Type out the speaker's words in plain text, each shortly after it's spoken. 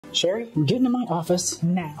Sherry, get into my office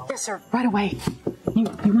now. Yes, sir. Right away. You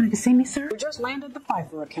wanted to see me, sir? We just landed the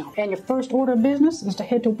Pfeiffer account, and your first order of business is to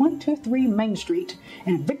head to 123 Main Street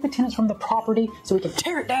and evict the tenants from the property so we can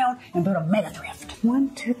tear it down and build a mega thrift.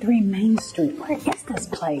 123 Main Street. Where is this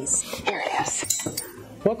place? Here it is.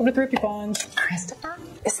 Welcome to Thrifty Funds. Christopher?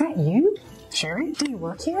 Is that you? Sherry? Do you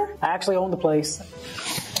work here? I actually own the place.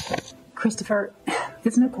 Christopher,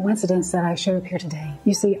 it's no coincidence that I showed up here today.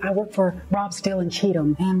 You see, I work for Rob Steele and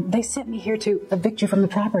Cheatham, and they sent me here to evict you from the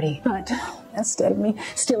property. But instead of me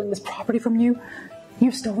stealing this property from you,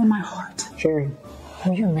 you've stolen my heart. Sherry,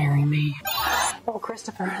 Will you marry me? Oh,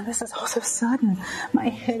 Christopher, this is all so sudden. My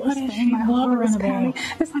head is spinning, my heart is pounding.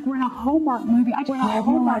 It's like we're in a Hallmark movie.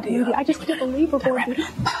 I just can't believe we're going to...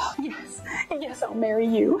 Yes, I'll marry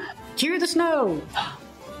you. Cue the snow.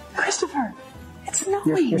 Christopher, it's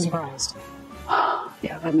snowing. You're surprised.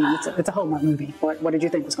 Yeah, I mean, it's a Hallmark movie. What did you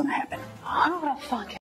think was going to happen? Who would have thought